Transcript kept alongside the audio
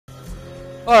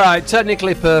Alright,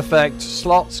 technically perfect.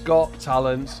 Slots got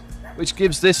talent, which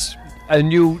gives this a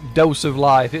new dose of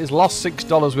life. It has lost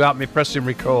 $6 without me pressing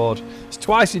record. It's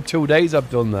twice in 2 days I've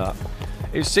done that.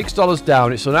 It's $6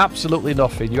 down. It's done absolutely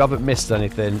nothing. You haven't missed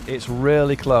anything. It's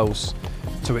really close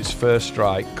to its first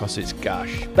strike because it's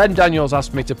gash. Ben Daniels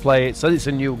asked me to play it, said it's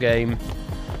a new game.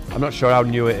 I'm not sure how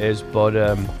new it is, but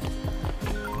I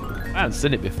hadn't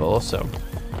seen it before, so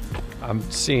I'm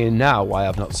seeing now why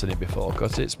I've not seen it before,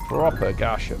 because it's proper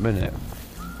gash at the minute.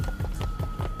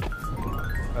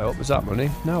 Oh, what was that money?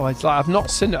 No, it's like I've not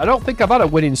seen it. I don't think I've had a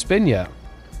winning spin yet.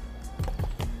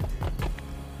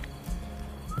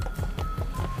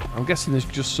 I'm guessing there's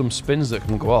just some spins that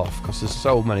can go off because there's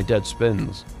so many dead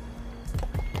spins,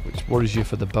 which worries you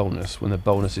for the bonus. When the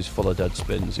bonus is full of dead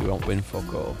spins, you won't win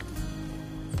fuck all.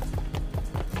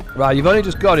 Right, you've only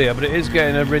just got here, but it is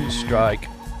getting a rinse strike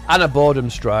and a boredom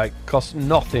strike because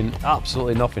nothing,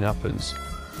 absolutely nothing happens.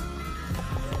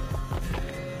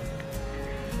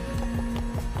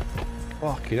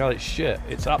 Fucking hell, it's shit.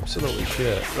 It's absolutely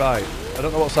shit. Right, I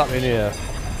don't know what's happening here.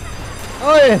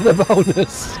 Oh yeah, the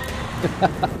bonus!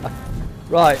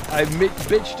 Right, I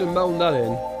bitched and moaned that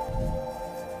in.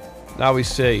 Now we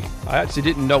see. I actually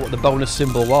didn't know what the bonus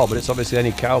symbol was, but it's obviously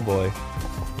any cowboy.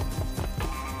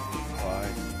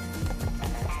 Right.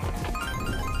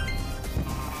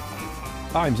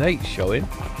 Times 8 showing.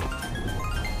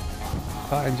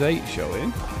 Times 8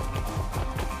 showing.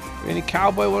 Any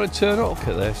cowboy want to turn up? Look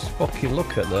at this. Fucking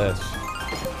look at this.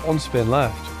 One spin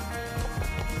left.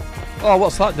 Oh,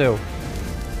 what's that do?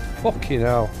 Fucking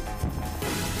hell.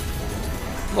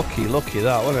 Lucky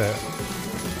that, wasn't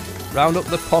it? Round up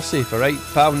the posse for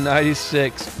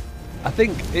 £8.96. I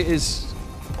think it is...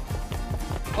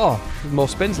 Oh, there's more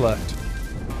spins left.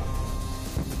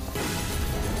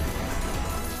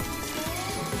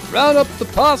 Round up the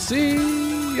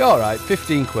posse! Alright,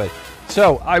 15 quid.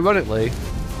 So, ironically,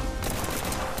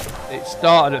 it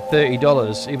started at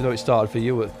 $30, even though it started for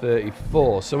you at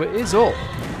 34. So it is up.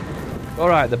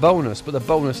 Alright, the bonus, but the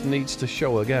bonus needs to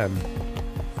show again.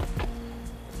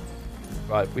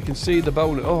 Right, we can see the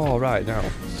bonus. Oh, right, now.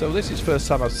 So this is first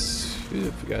time I've...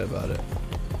 Forget about it.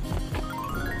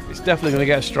 It's definitely going to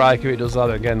get a strike if it does that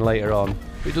again later on.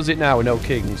 If it does it now with no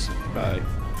kings. Right.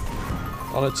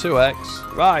 On a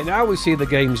 2x. Right, now we see the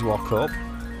games walk up.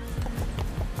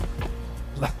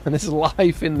 And there's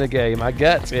life in the game, I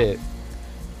get it.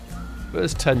 But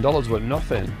there's $10 worth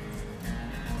nothing.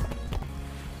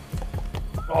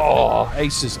 Oh,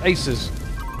 aces, aces.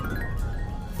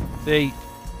 See,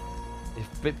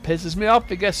 if it pisses me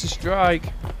off, it gets a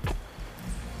strike.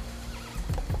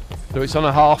 So it's on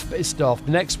a half pissed off.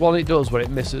 The next one it does when it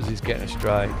misses is getting a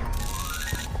strike.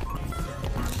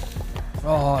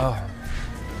 Oh,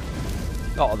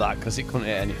 not that, because it couldn't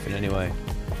hit anything anyway.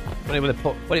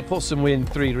 When it puts them within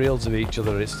 3 reels of each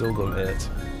other, it still doesn't hit.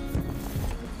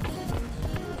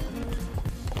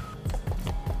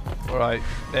 Alright,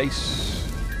 ace.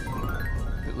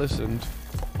 It listened.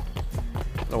 I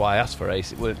don't know why I asked for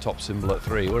ace, it weren't top symbol at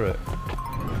 3, were it?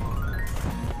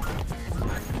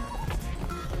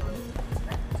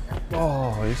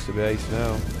 Oh, it used to be ace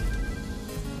now.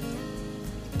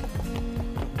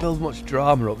 Don't build much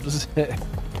drama up, does it?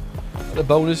 The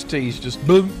bonus tees just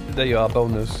boom. There you are,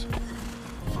 bonus.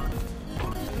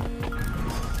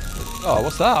 Oh,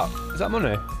 what's that? Is that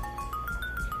money?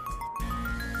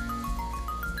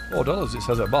 $4 it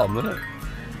says at the bottom, doesn't it?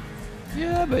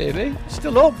 Yeah, baby.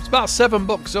 Still up. It's about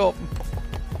 $7 up.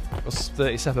 That's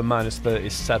 37 minus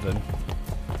 37.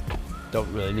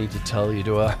 Don't really need to tell you,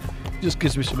 do I? Just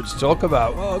gives me something to talk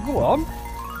about. Oh, go on.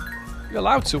 You're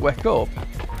allowed to wake up.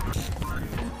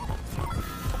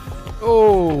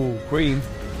 Oh, queen.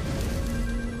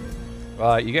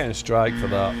 Right, you're getting a strike for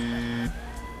that.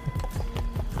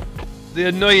 The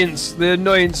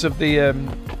annoyance of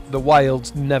the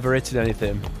wilds never hitting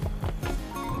anything.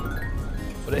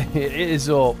 But it is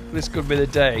up. This could be the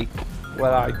day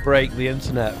where I break the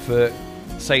internet for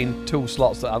saying 2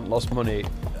 slots that haven't lost money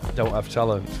don't have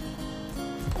talent.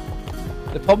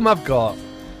 The problem I've got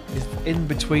is in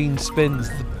between spins.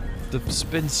 The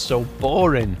spin's so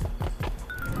boring.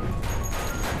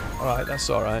 Alright, that's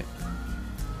alright.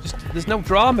 Just there's no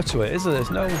drama to it, is there?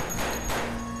 There's no...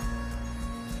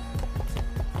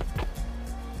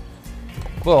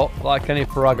 But, like any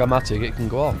pragmatic, it can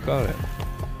go off, can't it?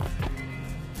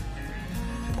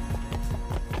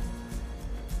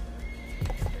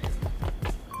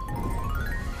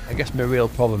 I guess my real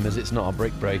problem is it's not a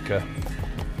brick breaker.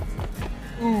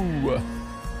 Ooh!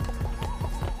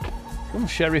 Some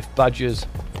sheriff badges.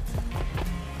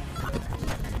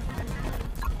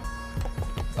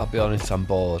 I'll be honest, I'm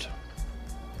bored.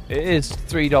 It is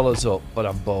 $3 up, but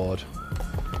I'm bored.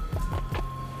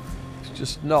 It's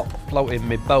just not floating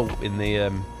my boat in the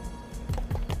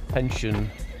pension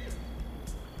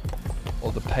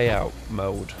or the payout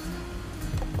mode.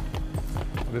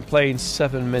 I've been playing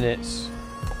 7 minutes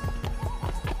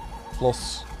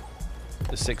plus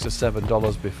the $6 or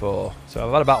 $7 before, so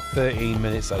I've had about 13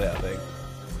 minutes at it, I think.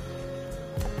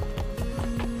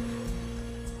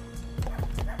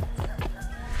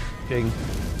 King.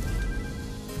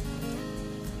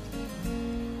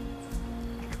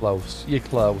 Close. You're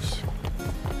close.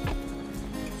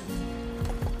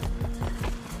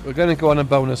 We're going to go on a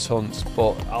bonus hunt,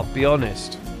 but I'll be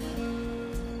honest.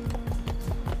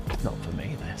 It's not for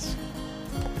me, this.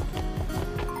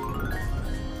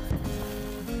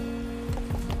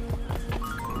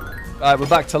 Right, we're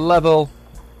back to level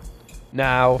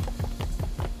now.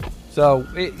 So,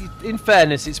 in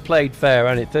fairness, it's played fair,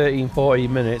 and it 13,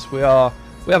 14 minutes. We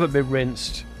haven't been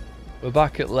rinsed. We're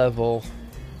back at level.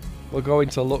 We're going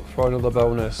to look for another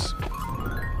bonus.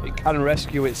 It can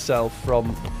rescue itself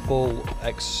from full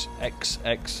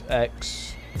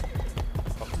XXXX.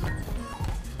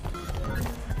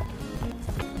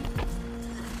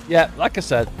 Yeah, like I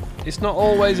said, it's not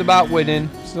always about winning.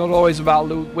 It's not always about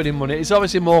winning money. It's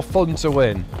obviously more fun to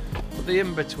win. But the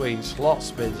in-between slot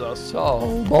spins are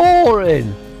so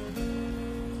boring.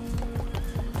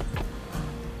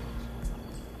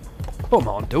 Come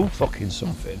on, do fucking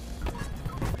something.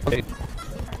 Okay.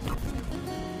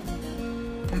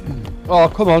 Oh,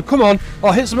 come on, come on.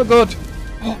 Oh, hit something good.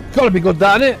 Oh, gotta be good,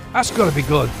 that, innit? That's gotta be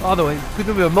good. Although, we could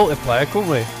do a multiplayer, couldn't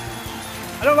we?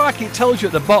 I don't like it tells you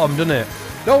at the bottom, doesn't it?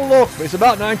 Don't look, but it's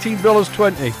about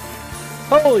 $19.20.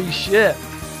 Holy shit.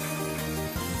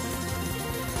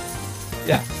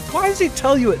 Yeah. Why does it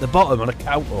tell you at the bottom on a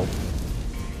count-up?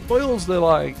 Spoils the,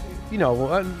 like, you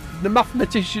know, the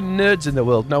mathematician nerds in the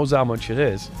world knows how much it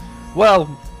is. Well,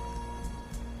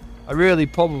 I really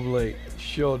probably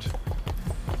should.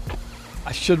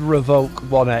 I should revoke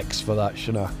 1x for that,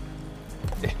 shouldn't I?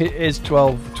 It is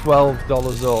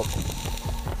 $12 up.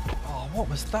 Oh, what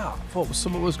was that? I thought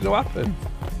something was going to happen.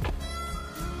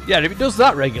 Yeah, if it does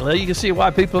that regularly, you can see why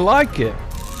people like it.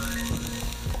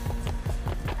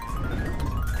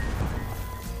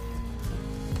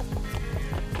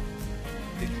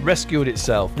 It rescued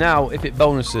itself. Now, if it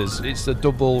bonuses, it's a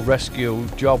double rescue,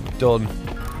 job done.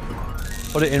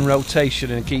 Put it in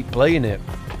rotation and keep playing it.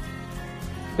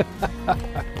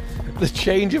 The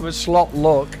change of a slot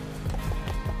look.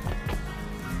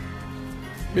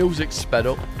 Music's sped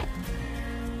up.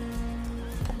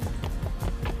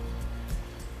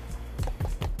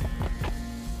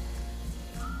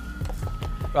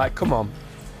 Right, come on.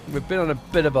 We've been on a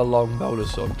bit of a long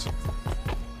bonus hunt.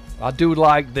 I do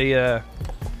like the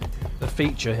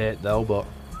feature hit though, but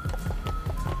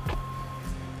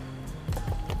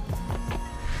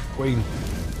Queen.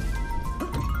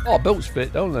 Oh, boots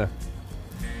fit, don't they?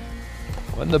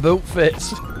 When the boot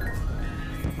fits.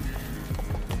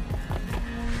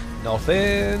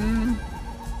 Nothing.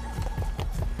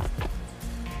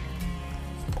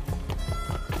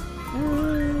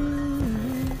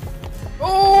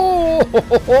 Oh!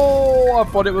 I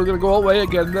thought it was going to go away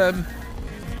again then.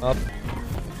 Up.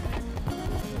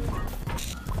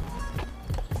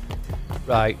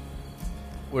 Right.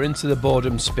 We're into the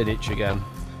boredom spinach again.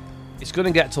 It's going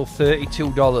to get till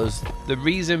 $32. The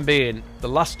reason being, the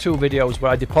last two videos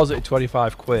where I deposited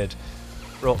 25 quid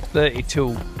were up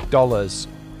 $32.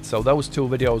 So those two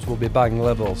videos will be bang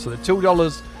level. So the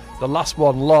 $2 the last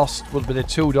one lost will be the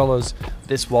 $2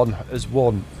 this one has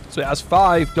won. So it has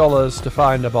 $5 to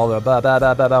find a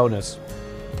bonus.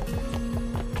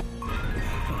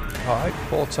 Alright,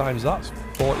 4 times that's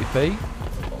 40p.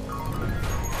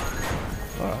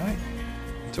 Alright.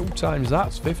 2 times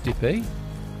that's 50p.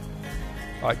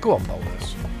 Alright, go on,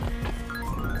 bonus.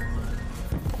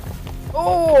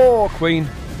 Oh, Queen.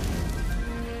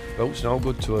 Boat's no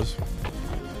good to us.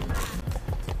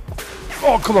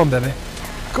 Oh, come on, baby.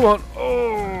 Come on.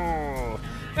 Oh.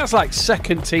 That's like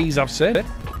second tease I've seen.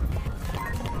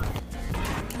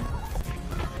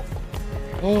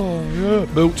 Oh, yeah.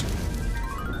 Boot.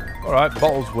 Alright,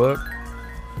 bottles work.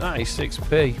 Nice,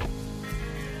 6p.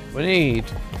 We need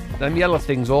them yellow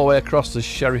things all the way across the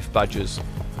sheriff badges.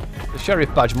 The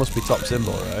sheriff badge must be top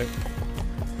symbol, right?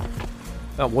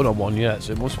 Not one on one yet,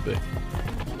 so it must be.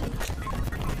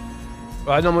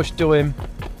 Right, not much doing.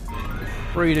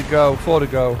 3 to go, 4 to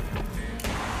go.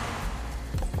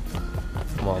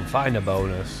 Come on, find a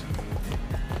bonus.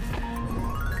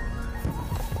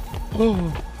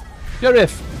 Oh,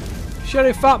 Sheriff!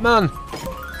 Sheriff Fat Man!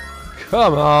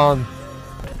 Come on!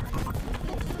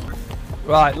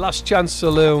 Right, last chance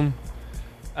saloon.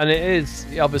 And it is,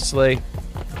 obviously.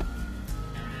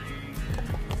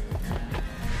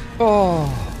 Oh,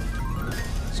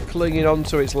 it's clinging on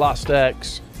to its last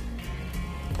X.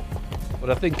 But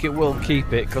I think it will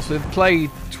keep it, because we've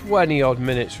played 20 odd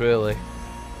minutes, really.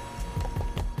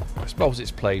 I suppose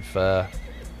it's played fair.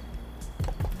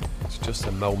 It's just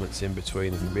the moments in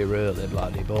between that can be really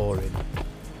bloody boring.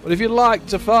 But if you'd like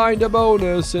to find a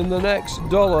bonus in the next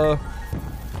dollar,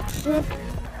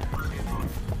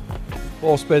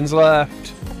 4 spins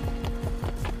left.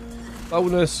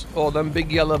 Bonus, or them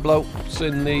big yellow blokes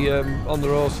in the on the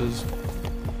horses.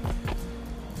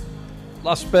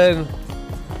 Last spin.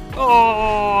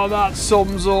 Oh, that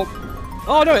sums up.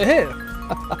 Oh no, it hit.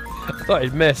 I thought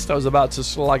it missed. I was about to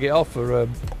slag it off for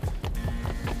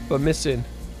missing.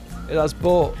 It has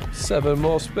bought 7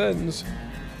 more spins.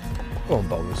 Go on,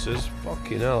 bonuses.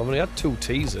 Fucking hell, I've only had 2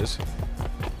 teasers.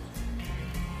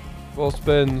 4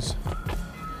 spins.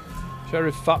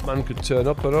 Sheriff Fatman could turn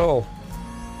up at all.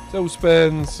 2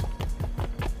 spins.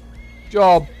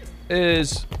 Job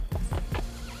is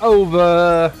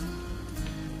over.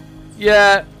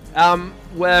 Yeah, I'm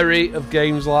wary of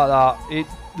games like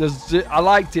that. I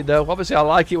liked it though. Obviously, I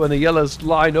like it when the yellows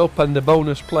line up and the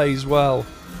bonus plays well.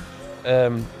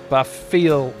 But I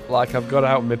feel like I've got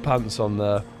out my pants on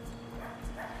there.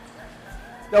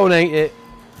 Donate it,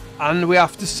 and we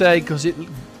have to say, because it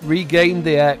regained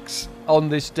the X on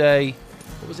this day.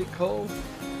 What was it called?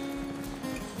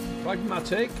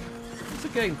 Pragmatic? What's the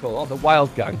game called? Oh, the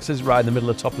Wild Gang. It says right in the middle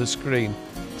of the top of the screen,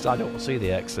 because I don't see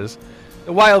the X's.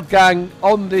 The Wild Gang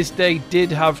on this day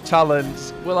did have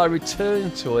talents. Will I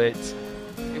return to it?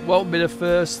 It won't be the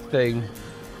first thing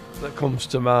that comes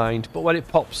to mind, but when it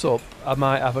pops up, I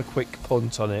might have a quick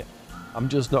punt on it. I'm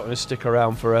just not going to stick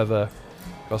around forever,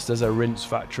 because there's a rinse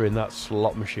factor in that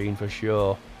slot machine for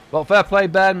sure. But fair play,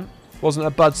 Ben. Wasn't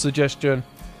a bad suggestion.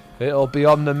 It'll be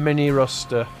on the mini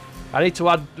roster. I need to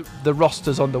add the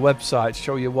rosters on the website to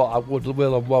show you what I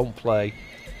will and won't play.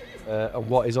 And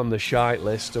what is on the shite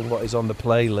list, and what is on the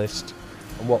playlist,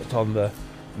 and what's on the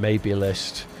maybe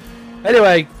list.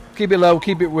 Anyway, keep it low,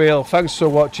 keep it real. Thanks for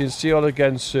watching. See you all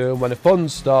again soon. When the fun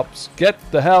stops, get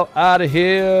the hell out of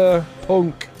here,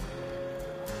 punk.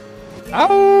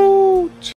 Out!